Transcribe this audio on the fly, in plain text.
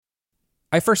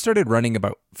I first started running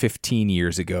about 15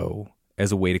 years ago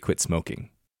as a way to quit smoking.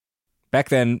 Back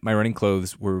then, my running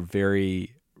clothes were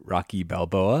very Rocky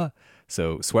Balboa,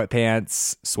 so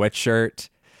sweatpants, sweatshirt.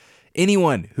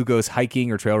 Anyone who goes hiking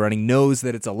or trail running knows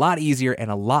that it's a lot easier and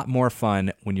a lot more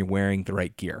fun when you're wearing the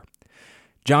right gear.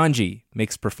 Janji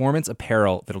makes performance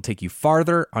apparel that'll take you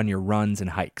farther on your runs and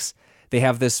hikes. They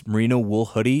have this merino wool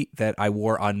hoodie that I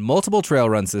wore on multiple trail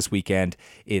runs this weekend.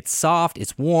 It's soft,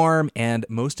 it's warm, and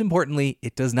most importantly,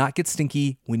 it does not get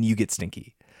stinky when you get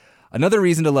stinky. Another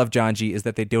reason to love Janji is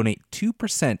that they donate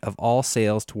 2% of all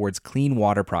sales towards clean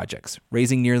water projects,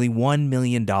 raising nearly $1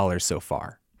 million so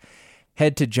far.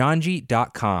 Head to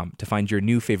janji.com to find your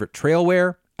new favorite trail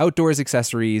wear, outdoors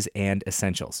accessories, and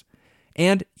essentials.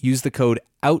 And use the code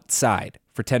OUTSIDE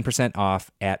for 10%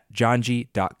 off at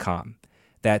janji.com.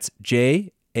 That's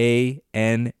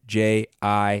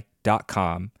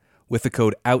JANJI.com with the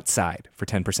code OUTSIDE for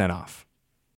 10% off.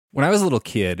 When I was a little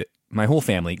kid, my whole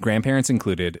family, grandparents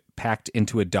included, packed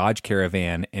into a Dodge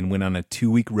Caravan and went on a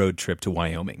 2-week road trip to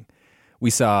Wyoming. We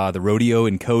saw the rodeo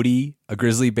in Cody, a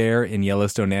grizzly bear in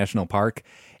Yellowstone National Park,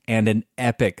 and an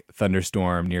epic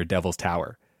thunderstorm near Devil's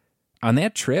Tower. On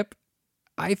that trip,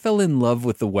 I fell in love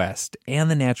with the West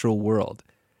and the natural world.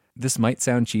 This might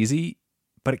sound cheesy,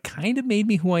 but it kind of made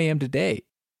me who I am today.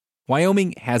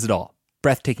 Wyoming has it all.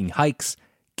 Breathtaking hikes,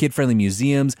 kid-friendly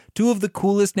museums, 2 of the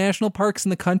coolest national parks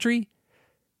in the country.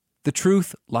 The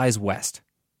truth lies west.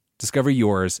 Discover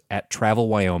yours at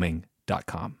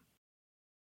travelwyoming.com.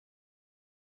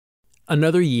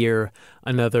 Another year,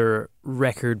 another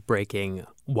record-breaking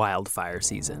wildfire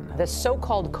season. The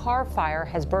so-called car fire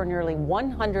has burned nearly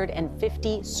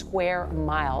 150 square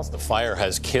miles. The fire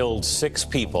has killed 6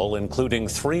 people, including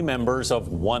 3 members of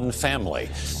one family.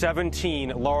 17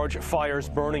 large fires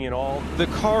burning in all. The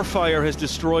car fire has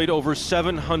destroyed over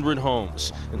 700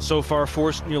 homes and so far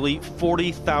forced nearly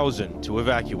 40,000 to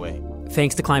evacuate.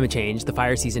 Thanks to climate change, the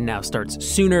fire season now starts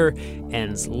sooner,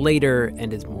 ends later,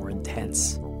 and is more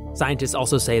intense. Scientists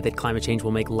also say that climate change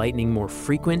will make lightning more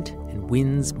frequent and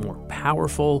winds more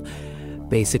powerful.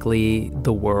 Basically,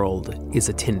 the world is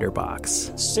a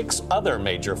tinderbox. 6 other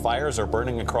major fires are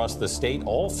burning across the state,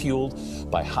 all fueled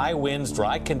by high winds,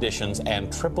 dry conditions, and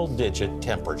triple-digit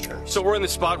temperatures. So we're in the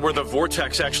spot where the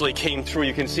vortex actually came through.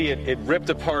 You can see it ripped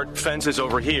apart fences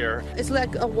over here. It's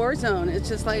like a war zone. It's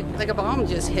just like a bomb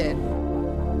just hit.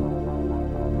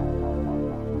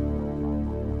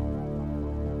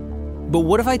 But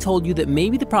what if I told you that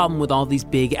maybe the problem with all these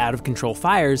big, out-of-control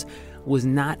fires was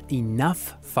not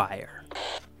enough fire?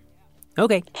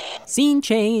 Okay, scene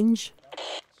change.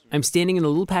 I'm standing in a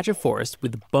little patch of forest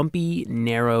with bumpy,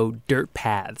 narrow dirt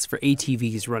paths for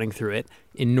ATVs running through it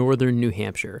in northern New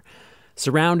Hampshire,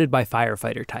 surrounded by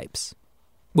firefighter types.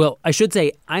 Well, I should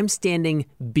say I'm standing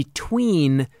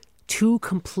between 2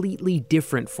 completely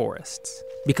different forests,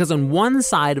 because on one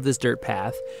side of this dirt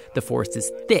path, the forest is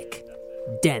thick,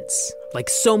 dense, like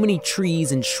so many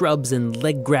trees and shrubs and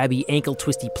leg-grabby,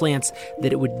 ankle-twisty plants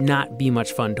that it would not be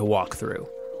much fun to walk through.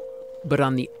 But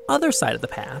on the other side of the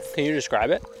path... Can you describe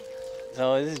it?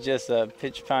 So this is just a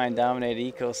pitch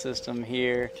pine-dominated ecosystem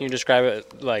here. Can you describe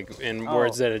it like in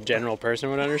words that a general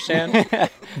person would understand?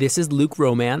 This is Luke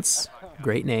Romance.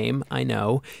 Great name, I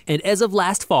know. And as of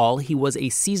last fall, he was a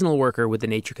seasonal worker with the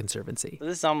Nature Conservancy.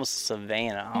 This is almost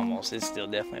savanna, almost. It's still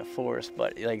definitely a forest,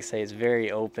 but like I say, it's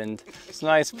very open. It's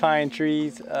nice pine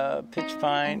trees, pitch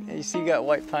pine. You see you got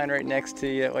white pine right next to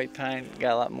you. That white pine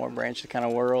got a lot more branches kind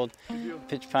of whirled.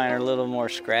 Pitch pine are a little more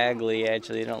scraggly,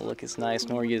 actually. They don't look as nice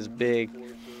nor get as big,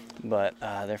 but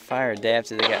they're fire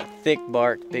adapted. They got thick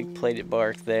bark, big plated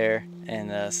bark there,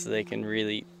 and so they can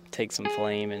really take some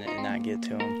flame and not get to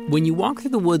them. When you walk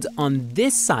through the woods on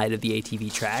this side of the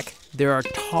ATV track, there are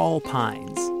tall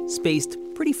pines, spaced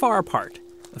pretty far apart.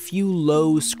 A few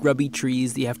low, scrubby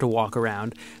trees that you have to walk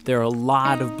around. There are a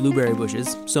lot of blueberry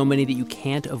bushes, so many that you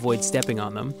can't avoid stepping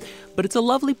on them. But it's a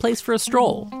lovely place for a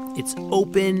stroll. It's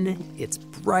open, it's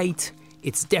bright,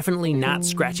 it's definitely not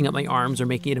scratching up my arms or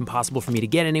making it impossible for me to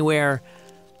get anywhere.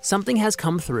 Something has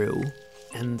come through,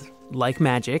 and like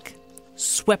magic,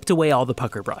 swept away all the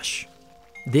pucker brush.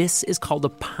 This is called a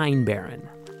pine barren.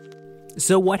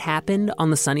 So what happened on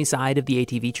the sunny side of the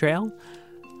ATV trail?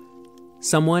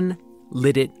 Someone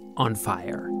lit it on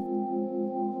fire.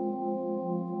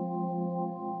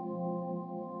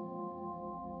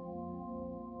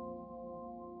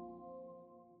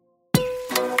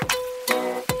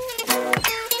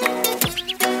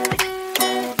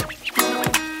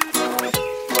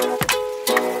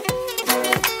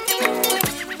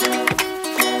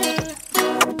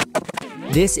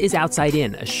 This is Outside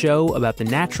In, a show about the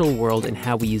natural world and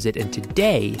how we use it. And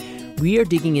today, We are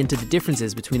digging into the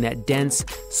differences between that dense,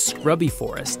 scrubby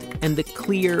forest and the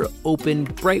clear, open,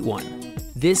 bright one.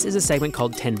 This is a segment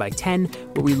called 10 by 10,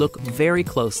 where we look very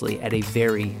closely at a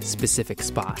very specific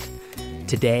spot.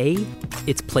 Today,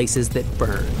 it's places that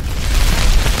burn.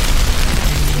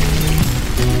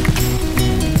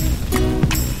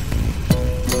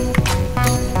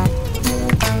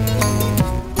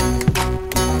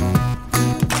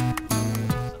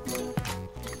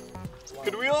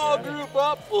 Could we all group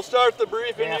up? We'll start the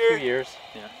briefing here. 2 years.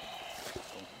 Yeah.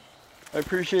 I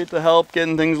appreciate the help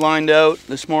getting things lined out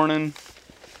this morning.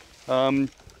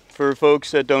 For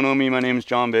folks that don't know me, my name is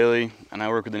John Bailey, and I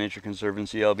work with the Nature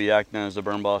Conservancy. I'll be acting as the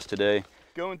burn boss today.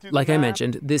 Like I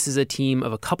mentioned, this is a team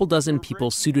of a couple dozen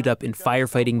people suited up in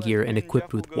firefighting gear and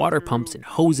equipped with water pumps and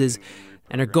hoses,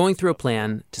 and are going through a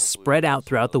plan to spread out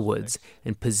throughout the woods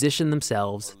and position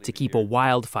themselves to keep a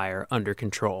wildfire under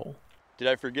control. Did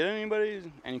I forget anybody?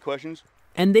 Any questions?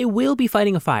 And they will be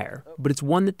fighting a fire, but it's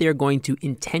one that they're going to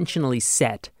intentionally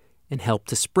set and help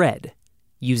to spread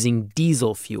using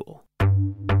diesel fuel.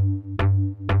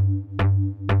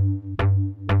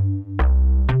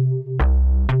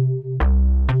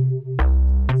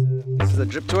 This is a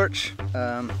drip torch.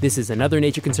 This is another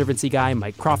Nature Conservancy guy,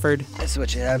 Mike Crawford. This is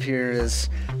what you have here is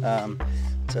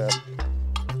it's a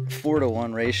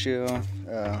 4-to-1 ratio,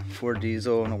 4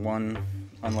 diesel and a 1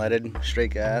 unleaded straight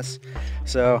gas.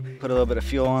 So put a little bit of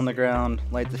fuel on the ground,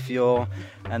 light the fuel,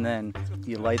 and then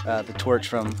you light the torch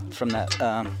from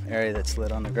that area that's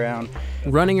lit on the ground.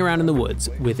 Running around in the woods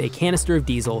with a canister of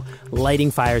diesel, lighting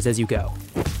fires as you go.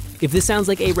 If this sounds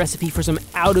like a recipe for some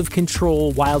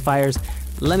out-of-control wildfires,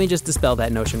 let me just dispel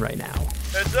that notion right now.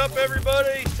 Heads up,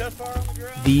 everybody! Test fire on the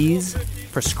ground. These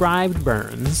prescribed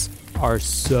burns are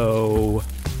so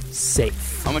safe.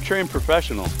 I'm a trained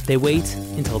professional. They wait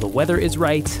until the weather is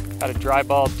right. Got a dry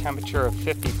bulb temperature of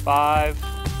 55,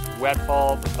 wet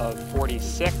bulb of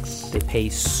 46. They pay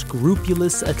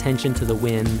scrupulous attention to the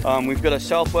wind. We've got a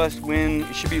southwest wind.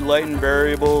 It should be light and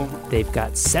variable. They've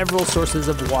got several sources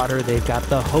of water. They've got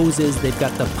the hoses. They've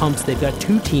got the pumps. They've got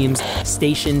 2 teams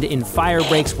stationed in fire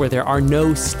breaks where there are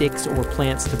no sticks or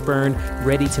plants to burn,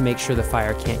 ready to make sure the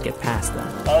fire can't get past them.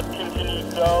 Continue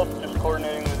south, just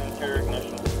coordinating with interior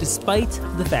ignition. Despite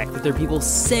the fact that there are people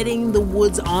setting the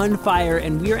woods on fire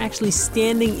and we are actually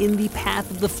standing in the path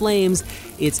of the flames,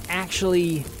 it's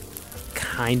actually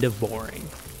kind of boring.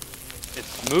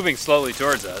 It's moving slowly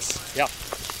towards us. Yeah.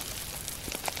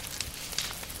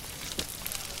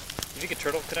 You think a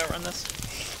turtle could outrun this?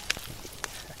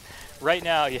 Right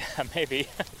now, yeah, maybe.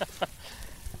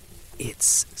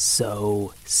 It's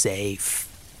so safe.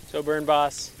 So, Burn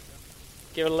Boss,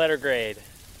 give it a letter grade.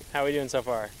 How are we doing so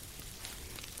far?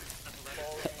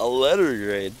 A letter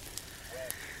grade.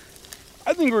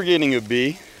 I think we're getting a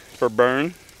B for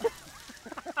burn.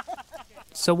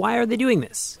 So why are they doing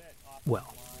this?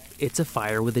 Well, it's a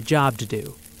fire with a job to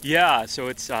do. Yeah, so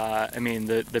it's,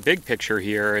 the big picture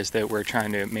here is that we're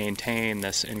trying to maintain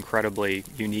this incredibly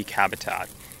unique habitat.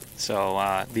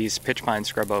 So these pitch pine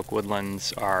scrub oak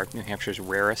woodlands are New Hampshire's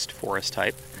rarest forest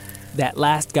type. That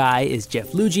last guy is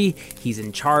Jeff Luigi. He's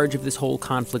in charge of this whole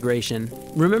conflagration.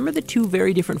 Remember the 2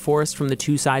 very different forests from the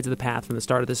 2 sides of the path from the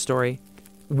start of this story?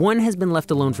 One has been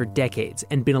left alone for decades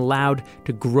and been allowed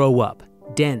to grow up,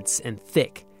 dense and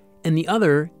thick. And the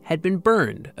other had been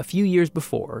burned a few years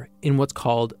before in what's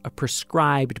called a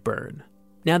prescribed burn.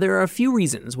 Now, there are a few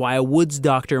reasons why a woods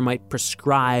doctor might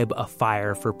prescribe a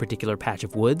fire for a particular patch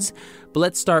of woods, but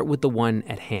let's start with the one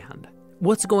at hand.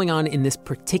 What's going on in this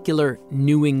particular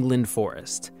New England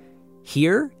forest?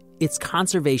 Here, it's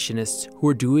conservationists who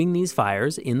are doing these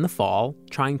fires in the fall,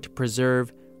 trying to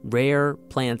preserve rare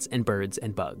plants and birds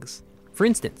and bugs. For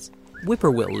instance,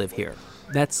 whippoorwill live here.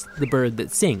 That's the bird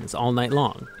that sings all night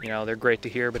long. You know, they're great to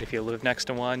hear, but if you live next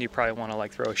to one, you probably want to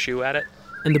throw a shoe at it.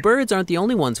 And the birds aren't the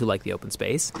only ones who like the open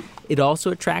space. It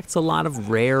also attracts a lot of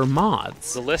rare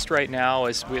moths. The list right now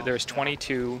is there's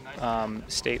 22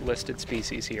 state-listed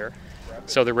species here.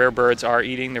 So the rare birds are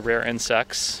eating the rare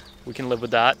insects. We can live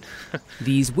with that.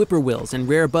 These whippoorwills and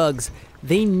rare bugs,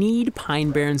 they need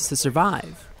pine barrens to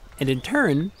survive. And in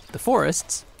turn, the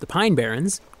forests, the pine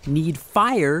barrens, need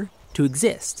fire to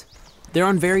exist. They're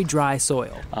on very dry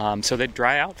soil. So they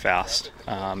dry out fast,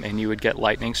 and you would get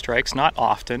lightning strikes, not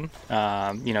often,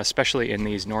 especially in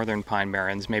these northern pine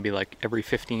barrens, maybe every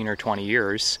 15 or 20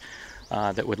 years,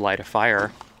 that would light a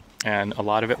fire, and a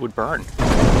lot of it would burn.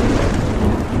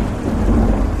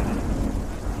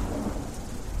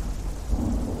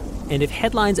 And if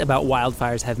headlines about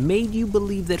wildfires have made you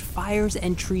believe that fires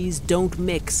and trees don't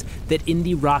mix, that in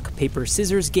the rock, paper,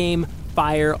 scissors game,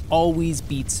 fire always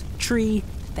beats tree,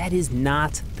 that is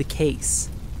not the case.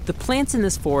 The plants in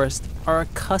this forest are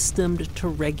accustomed to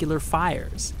regular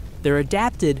fires. They're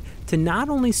adapted to not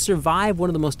only survive one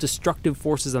of the most destructive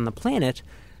forces on the planet,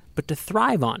 but to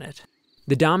thrive on it.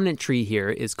 The dominant tree here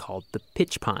is called the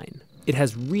pitch pine. It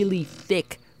has really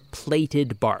thick,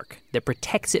 plated bark that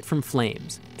protects it from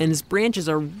flames, and its branches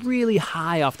are really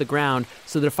high off the ground,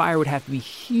 so that a fire would have to be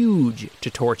huge to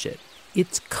torch it.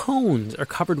 Its cones are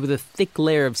covered with a thick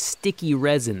layer of sticky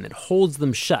resin that holds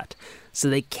them shut, so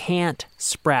they can't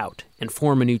sprout and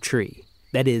form a new tree.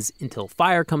 That is, until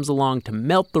fire comes along to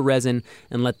melt the resin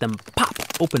and let them pop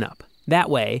open up. That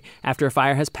way, after a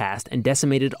fire has passed and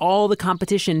decimated all the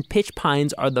competition, pitch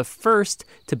pines are the first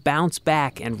to bounce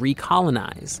back and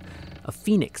recolonize, a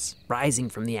phoenix rising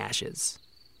from the ashes.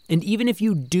 And even if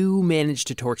you do manage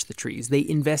to torch the trees, they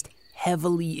invest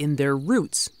heavily in their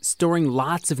roots, storing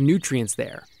lots of nutrients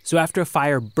there. So after a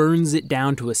fire burns it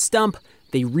down to a stump,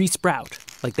 they resprout,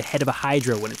 like the head of a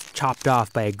hydra when it's chopped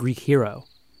off by a Greek hero.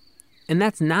 And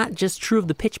that's not just true of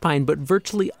the pitch pine, but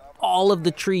virtually all of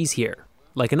the trees here,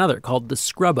 like another called the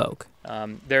scrub oak.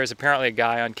 There's apparently a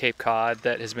guy on Cape Cod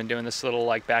that has been doing this little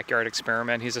backyard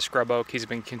experiment. He's a scrub oak. He's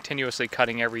been continuously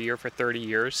cutting every year for 30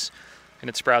 years, and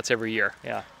it sprouts every year.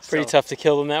 Yeah, Pretty tough to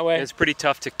kill them that way? It's pretty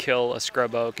tough to kill a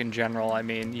scrub oak in general. I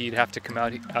mean, you'd have to come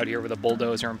out here with a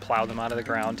bulldozer and plow them out of the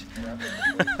ground.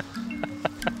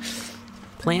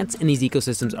 Plants in these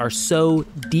ecosystems are so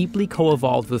deeply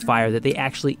co-evolved with fire that they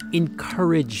actually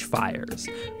encourage fires.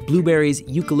 Blueberries,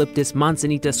 eucalyptus,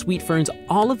 manzanita, sweet ferns,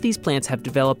 all of these plants have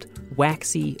developed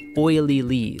waxy, oily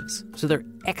leaves, so they're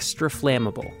extra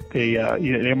flammable. They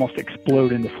almost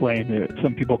explode into flame.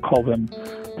 Some people call them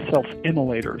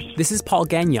self-immolators. This is Paul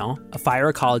Gagnon, a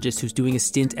fire ecologist who's doing a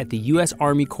stint at the U.S.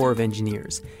 Army Corps of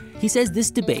Engineers. He says this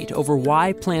debate over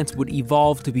why plants would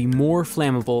evolve to be more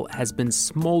flammable has been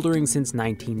smoldering since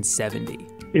 1970.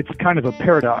 It's kind of a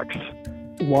paradox.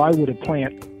 Why would a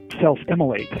plant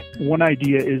self-immolate? One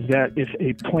idea is that if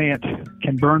a plant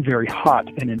can burn very hot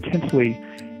and intensely,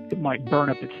 it might burn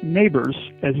up its neighbors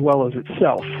as well as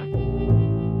itself.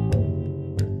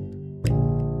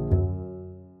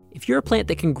 If you're a plant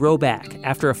that can grow back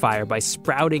after a fire by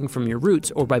sprouting from your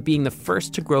roots or by being the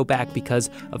first to grow back because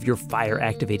of your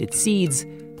fire-activated seeds,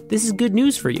 this is good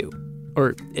news for you,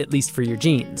 or at least for your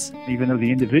genes. Even though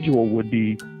the individual would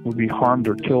be harmed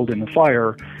or killed in the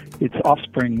fire, its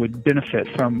offspring would benefit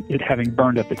from it having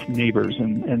burned up its neighbors,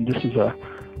 and this is a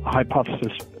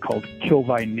hypothesis called kill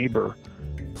thy neighbor.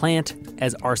 Plant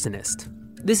as arsonist.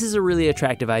 This is a really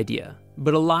attractive idea,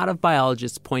 but a lot of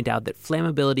biologists point out that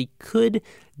flammability could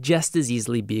just as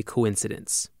easily be a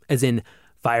coincidence, as in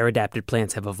fire-adapted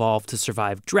plants have evolved to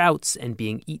survive droughts and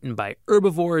being eaten by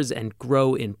herbivores and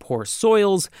grow in poor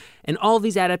soils, and all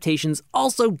these adaptations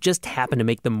also just happen to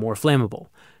make them more flammable.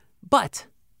 But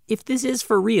if this is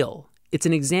for real, it's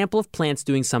an example of plants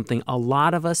doing something a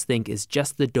lot of us think is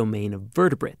just the domain of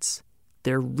vertebrates.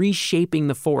 They're reshaping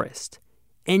the forest,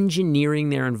 engineering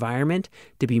their environment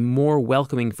to be more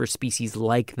welcoming for species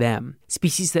like them,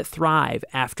 species that thrive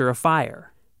after a fire.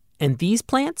 And these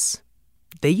plants,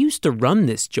 they used to run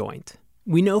this joint.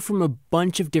 We know from a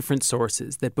bunch of different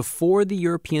sources that before the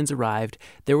Europeans arrived,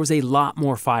 there was a lot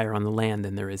more fire on the land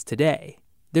than there is today.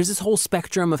 There's this whole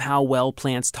spectrum of how well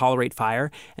plants tolerate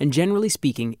fire, and generally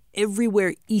speaking,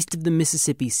 everywhere east of the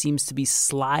Mississippi seems to be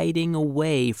sliding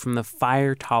away from the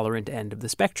fire-tolerant end of the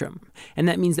spectrum. And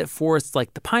that means that forests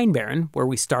like the Pine Barren, where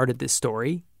we started this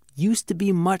story, used to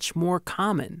be much more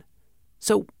common.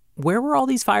 So where were all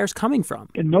these fires coming from?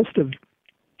 In most of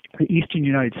the eastern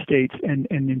United States and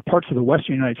in parts of the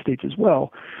western United States as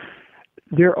well,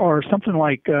 there are something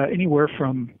like anywhere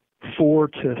from 4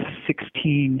 to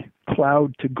 16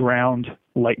 cloud-to-ground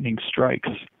lightning strikes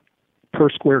per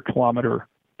square kilometer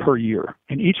per year.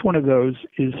 And each one of those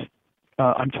is,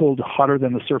 I'm told, hotter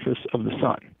than the surface of the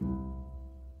sun.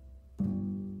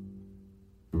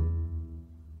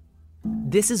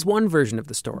 This is one version of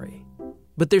the story.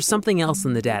 But there's something else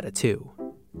in the data, too.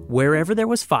 Wherever there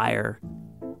was fire,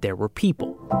 there were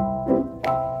people.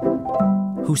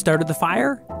 Who started the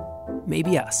fire?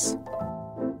 Maybe us.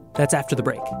 That's after the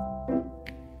break.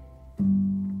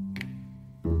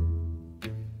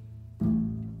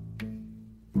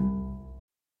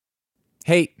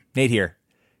 Hey, Nate here.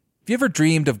 Have you ever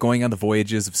dreamed of going on the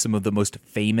voyages of some of the most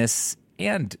famous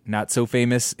and not so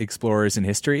famous explorers in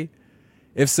history?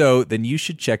 If so, then you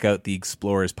should check out the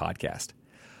Explorers podcast.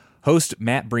 Host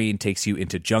Matt Breen takes you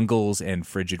into jungles and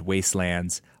frigid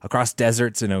wastelands, across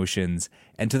deserts and oceans,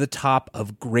 and to the top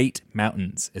of great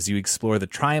mountains as you explore the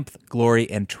triumph, glory,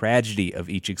 and tragedy of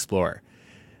each explorer.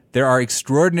 There are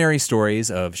extraordinary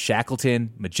stories of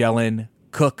Shackleton, Magellan,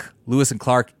 Cook, Lewis and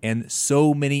Clark, and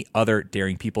so many other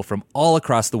daring people from all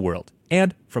across the world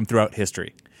and from throughout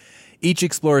history. Each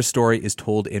explorer's story is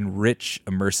told in rich,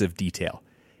 immersive detail,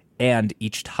 and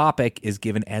each topic is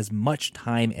given as much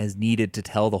time as needed to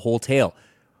tell the whole tale,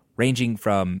 ranging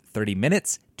from 30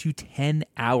 minutes to 10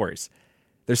 hours.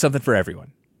 There's something for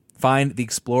everyone. Find the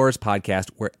Explorers Podcast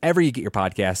wherever you get your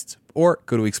podcasts, or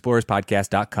go to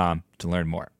explorerspodcast.com to learn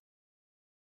more.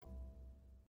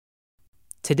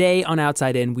 Today on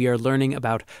Outside In, we are learning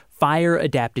about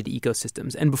fire-adapted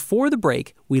ecosystems. And before the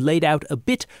break, we laid out a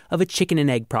bit of a chicken and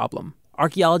egg problem.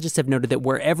 Archaeologists have noted that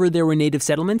wherever there were native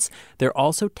settlements, there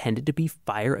also tended to be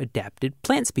fire-adapted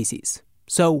plant species.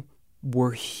 So,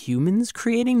 were humans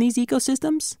creating these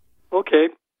ecosystems? Okay,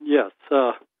 yes.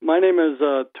 My name is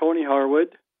Tony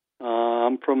Harwood.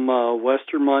 I'm from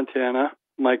western Montana.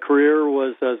 My career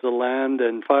was as a land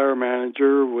and fire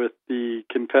manager with the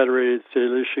Confederated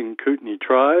Salish and Kootenai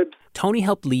tribes. Tony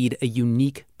helped lead a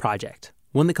unique project,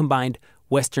 one that combined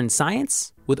Western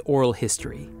science with oral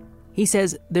history. He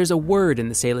says there's a word in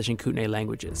the Salish and Kootenai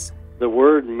languages. The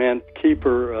word meant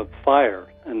keeper of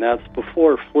fire, and that's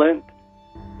before flint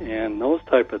and those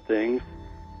type of things,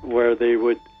 where they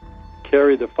would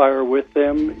carry the fire with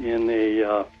them in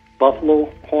a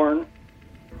buffalo horn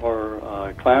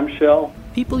or clamshell.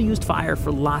 People used fire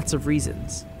for lots of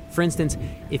reasons. For instance,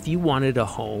 if you wanted a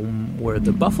home where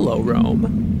the buffalo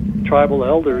roam. Tribal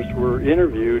elders were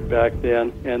interviewed back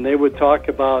then, and they would talk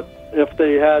about if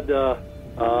they had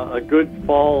a good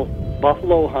fall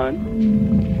buffalo hunt.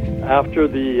 After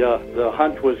the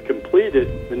hunt was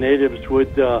completed, the natives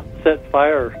would set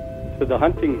fire to the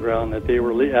hunting ground that they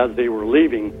were as they were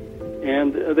leaving,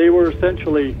 and they were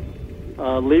essentially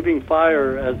leaving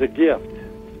fire as a gift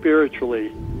spiritually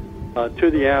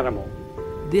to the animal.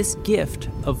 This gift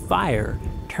of fire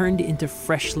turned into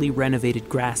freshly renovated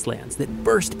grasslands that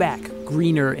burst back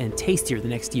greener and tastier the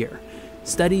next year.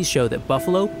 Studies show that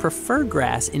buffalo prefer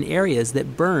grass in areas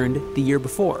that burned the year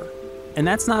before. And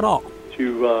that's not all.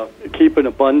 To keep an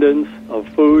abundance of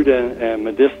food and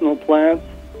medicinal plants.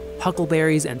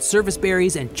 Huckleberries and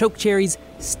serviceberries and chokecherries,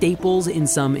 staples in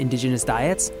some indigenous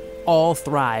diets, all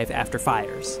thrive after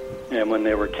fires. And when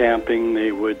they were camping,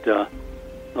 they would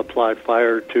apply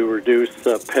fire to reduce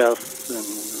pests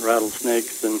and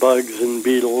rattlesnakes and bugs and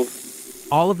beetles.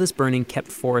 All of this burning kept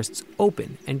forests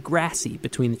open and grassy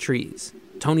between the trees.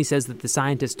 Tony says that the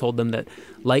scientists told them that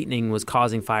lightning was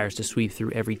causing fires to sweep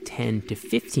through every 10 to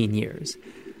 15 years.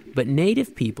 But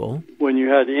native people... When you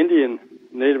had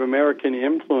Native American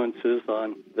influences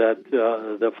on that,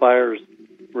 the fire's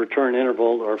return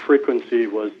interval or frequency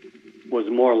was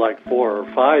more like 4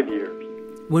 or 5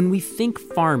 years. When we think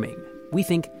farming, we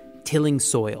think tilling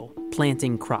soil,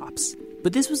 planting crops.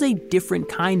 But this was a different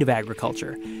kind of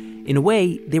agriculture. In a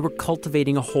way, they were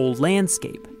cultivating a whole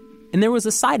landscape. And there was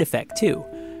a side effect, too.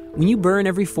 When you burn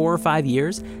every 4 or 5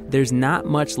 years, there's not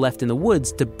much left in the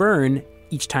woods to burn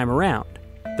each time around.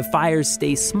 The fires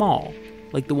stay small,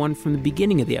 like the one from the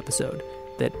beginning of the episode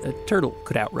that a turtle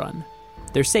could outrun.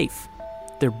 They're safe.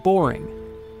 They're boring.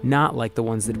 Not like the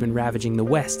ones that have been ravaging the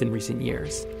West in recent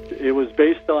years. It was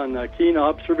based on keen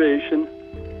observation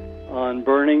on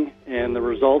burning and the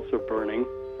results of burning,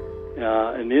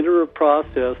 an iterative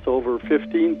process over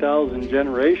 15,000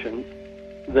 generations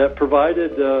that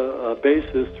provided a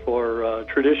basis for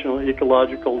traditional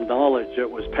ecological knowledge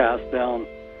that was passed down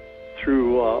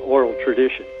through oral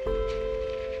tradition.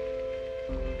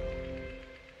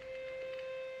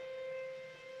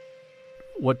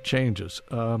 What changes?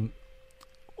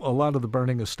 A lot of the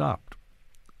burning has stopped.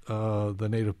 The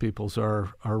native peoples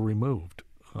are removed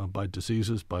by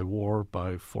diseases, by war,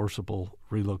 by forcible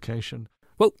relocation.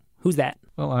 Whoa, who's that?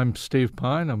 Well, I'm Steve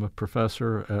Pine. I'm a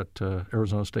professor at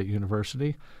Arizona State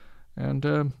University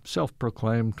and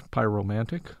self-proclaimed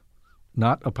pyromantic.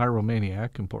 Not a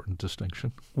pyromaniac, important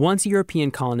distinction. Once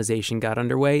European colonization got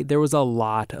underway, there was a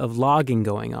lot of logging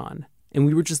going on, and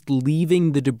we were just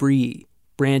leaving the debris,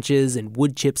 branches and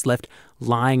wood chips left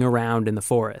lying around in the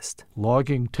forest.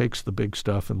 Logging takes the big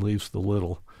stuff and leaves the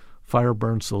little. Fire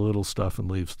burns the little stuff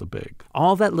and leaves the big.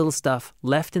 All that little stuff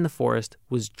left in the forest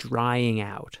was drying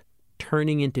out,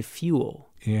 turning into fuel.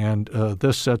 And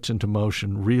this sets into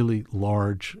motion really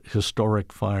large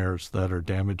historic fires that are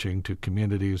damaging to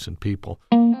communities and people.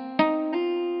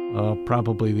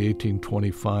 Probably the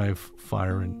 1825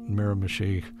 fire in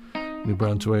Miramichi, New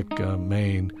Brunswick,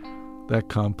 Maine. That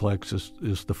complex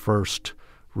is the first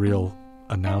real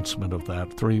announcement of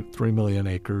that. 3 million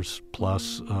acres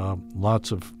plus,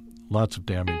 lots of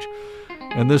damage.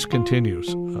 And this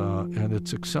continues, and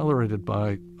it's accelerated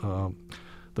by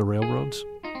the railroads.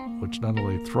 which not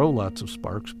only throw lots of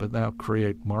sparks, but now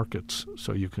create markets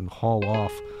so you can haul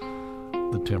off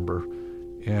the timber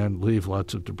and leave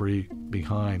lots of debris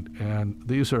behind. And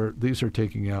these are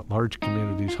taking out large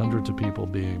communities, hundreds of people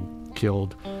being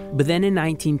killed. But then in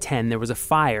 1910, there was a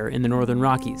fire in the Northern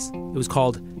Rockies. It was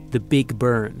called the Big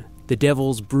Burn, the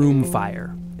Devil's Broom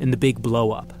Fire, and the Big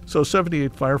Blow Up. So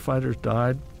 78 firefighters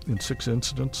died in 6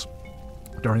 incidents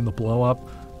during the blow up.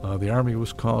 The Army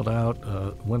was called out,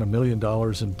 went $1 million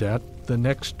in debt. The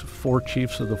next 4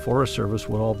 chiefs of the Forest Service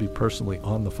would all be personally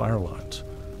on the fire lines.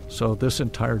 So this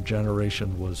entire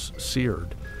generation was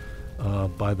seared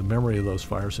by the memory of those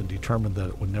fires and determined that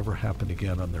it would never happen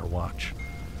again on their watch,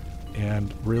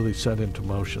 and really set into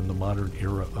motion the modern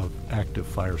era of active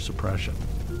fire suppression.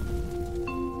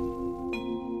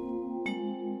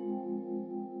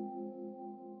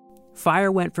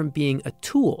 Fire went from being a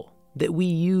tool that we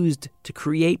used to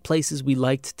create places we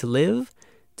liked to live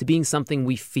to being something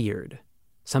we feared,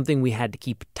 something we had to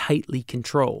keep tightly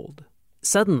controlled.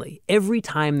 Suddenly, every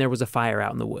time there was a fire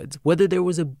out in the woods, whether there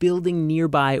was a building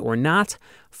nearby or not,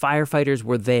 firefighters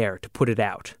were there to put it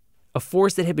out. A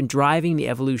force that had been driving the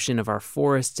evolution of our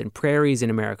forests and prairies in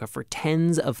America for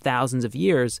tens of thousands of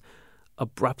years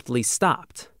abruptly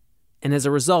stopped. And as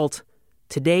a result,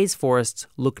 today's forests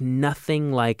look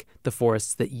nothing like the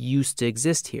forests that used to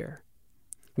exist here.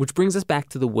 Which brings us back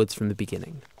to the woods from the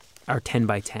beginning, our 10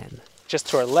 by 10. Just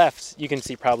to our left, you can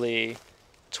see probably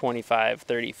 25,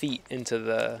 30 feet into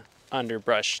the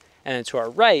underbrush. And then to our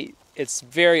right, it's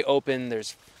very open.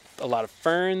 There's a lot of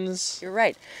ferns. You're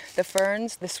right. The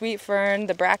ferns, the sweet fern,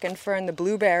 the bracken fern, the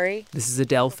blueberry. This is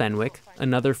Adele Fenwick,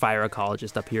 another fire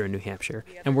ecologist up here in New Hampshire.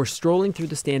 And we're strolling through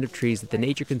the stand of trees that the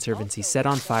Nature Conservancy set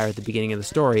on fire at the beginning of the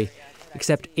story,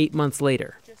 except 8 months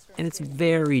later. And it's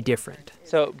very different.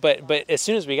 So, but as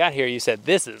soon as we got here, you said,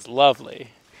 this is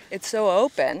lovely. It's so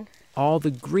open. All the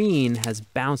green has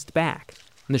bounced back,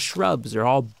 and the shrubs are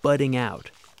all budding out.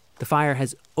 The fire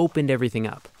has opened everything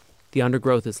up. The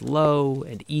undergrowth is low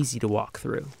and easy to walk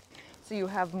through. So you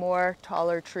have more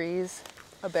taller trees,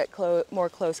 a bit more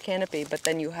close canopy, but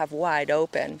then you have wide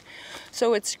open.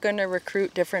 So it's going to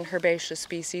recruit different herbaceous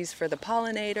species for the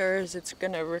pollinators. It's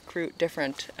going to recruit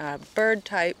different bird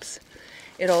types.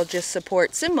 It'll just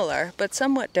support similar, but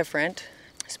somewhat different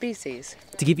species.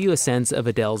 To give you a sense of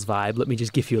Adele's vibe, let me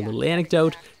just give you a little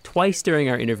anecdote. Twice during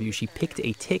our interview, she picked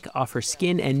a tick off her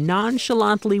skin and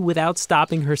nonchalantly, without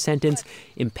stopping her sentence,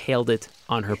 impaled it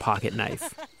on her pocket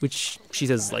knife, which she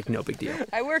says is like no big deal.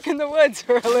 I work in the woods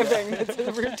for a living. It's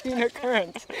a routine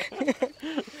occurrence.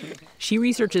 She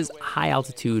researches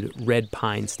high-altitude red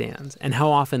pine stands and how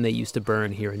often they used to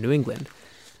burn here in New England.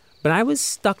 But I was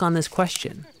stuck on this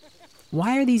question.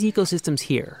 Why are these ecosystems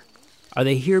here? Are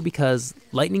they here because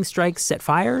lightning strikes set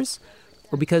fires,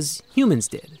 or because humans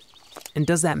did? And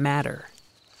does that matter?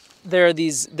 There are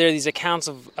these accounts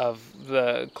of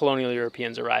the colonial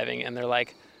Europeans arriving, and they're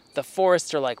like, the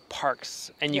forests are like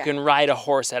parks, and you can ride a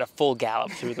horse at a full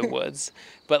gallop through the woods.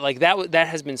 But like that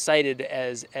has been cited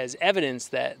as evidence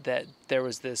that there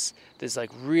was this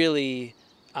like really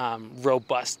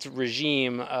robust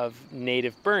regime of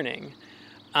native burning.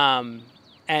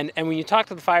 And when you talk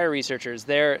to the fire researchers,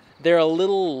 they're a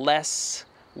little less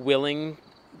willing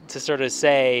to sort of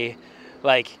say,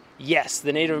 like, yes,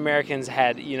 the Native Americans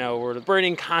were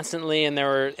burning constantly, and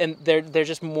they're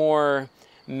just more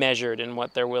measured in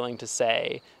what they're willing to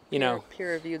say.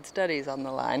 Peer-reviewed studies on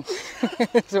the line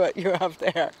is what you have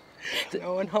there.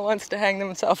 No one wants to hang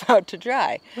themselves out to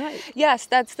dry. Right. Yes,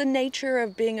 that's the nature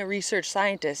of being a research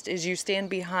scientist, is you stand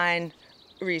behind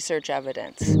research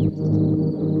evidence.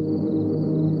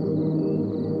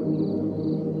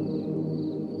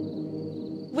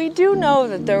 We do know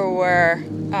that there were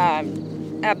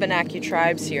Abenaki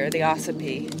tribes here, the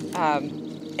Ossipee,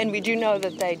 and we do know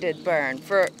that they did burn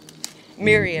for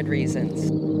myriad reasons.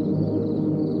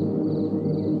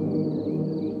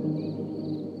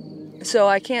 So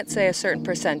I can't say a certain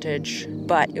percentage,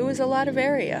 but it was a lot of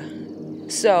area.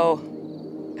 So,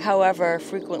 however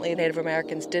frequently Native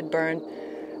Americans did burn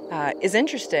is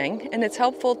interesting, and it's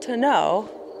helpful to know,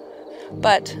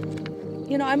 but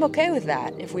I'm okay with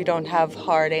that if we don't have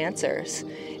hard answers.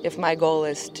 If my goal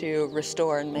is to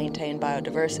restore and maintain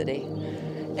biodiversity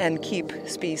and keep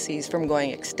species from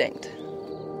going extinct.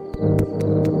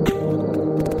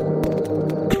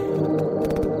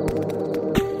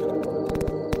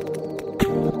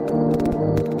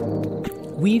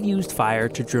 We've used fire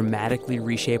to dramatically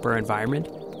reshape our environment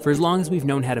for as long as we've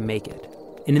known how to make it.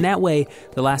 And in that way,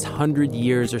 the last 100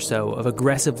 years or so of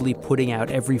aggressively putting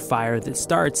out every fire that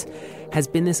starts has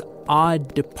been this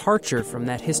odd departure from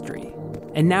that history.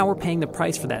 And now we're paying the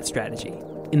price for that strategy.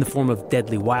 in the form of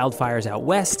deadly wildfires out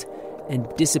west and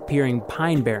disappearing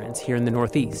pine barrens here in the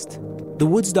Northeast. The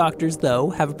woods doctors, though,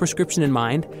 have a prescription in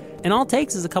mind, and all it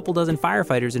takes is a couple dozen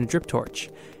firefighters and a drip torch,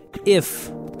 if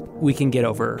we can get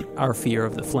over our fear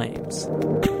of the flames.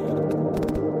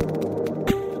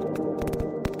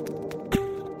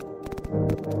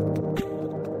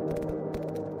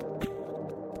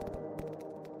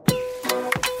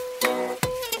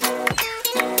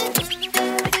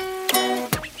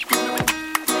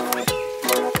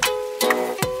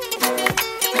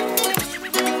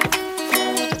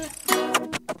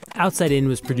 Outside In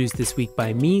was produced this week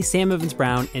by me, Sam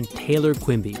Evans-Brown, and Taylor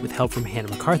Quimby, with help from Hannah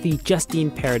McCarthy,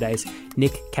 Justine Paradise,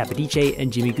 Nick Capodice,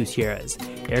 and Jimmy Gutierrez.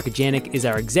 Erica Janik is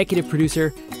our executive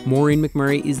producer. Maureen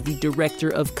McMurray is the director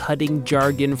of cutting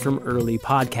jargon from early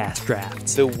podcast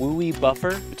drafts. The WUI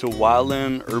buffer? It's a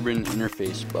wildland urban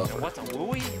interface buffer. What's a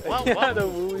WUI? Yeah, the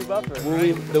WUI buffer.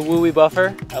 The WUI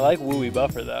buffer? I like WUI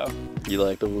buffer, though. You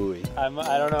like the WUI?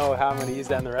 I don't know how I'm going to use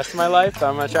that in the rest of my life, but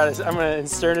I'm going to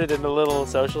insert it in the little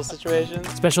social situations.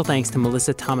 Special thanks to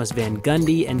Melissa Thomas Van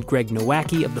Gundy and Greg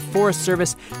Nowacki of the Forest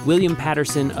Service, William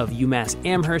Patterson of UMass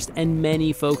Amherst, and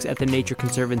many folks at the Nature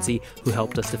Conservancy who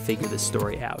helped us to figure this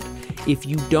story out. If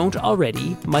you don't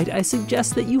already, might I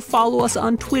suggest that you follow us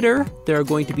on Twitter? There are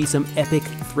going to be some epic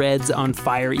threads on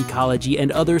fire ecology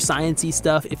and other sciencey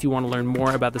stuff if you want to learn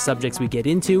more about the subjects we get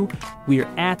into. We're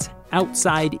at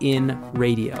Outside In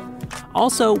Radio.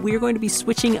 Also, we are going to be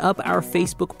switching up our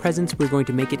Facebook presence. We're going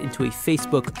to make it into a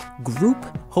Facebook group,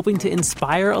 hoping to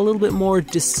inspire a little bit more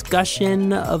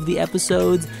discussion of the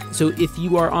episodes. So if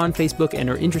you are on Facebook and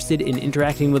are interested in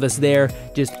interacting with us there,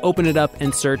 just open it up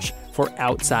and search for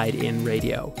Outside In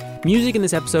Radio. Music in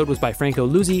this episode was by Franco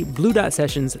Luzzi, Blue Dot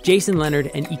Sessions, Jason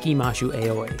Leonard, and Ikimashu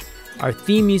Aoi. Our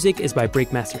theme music is by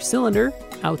Breakmaster Cylinder.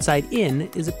 Outside In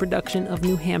is a production of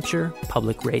New Hampshire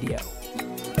Public Radio.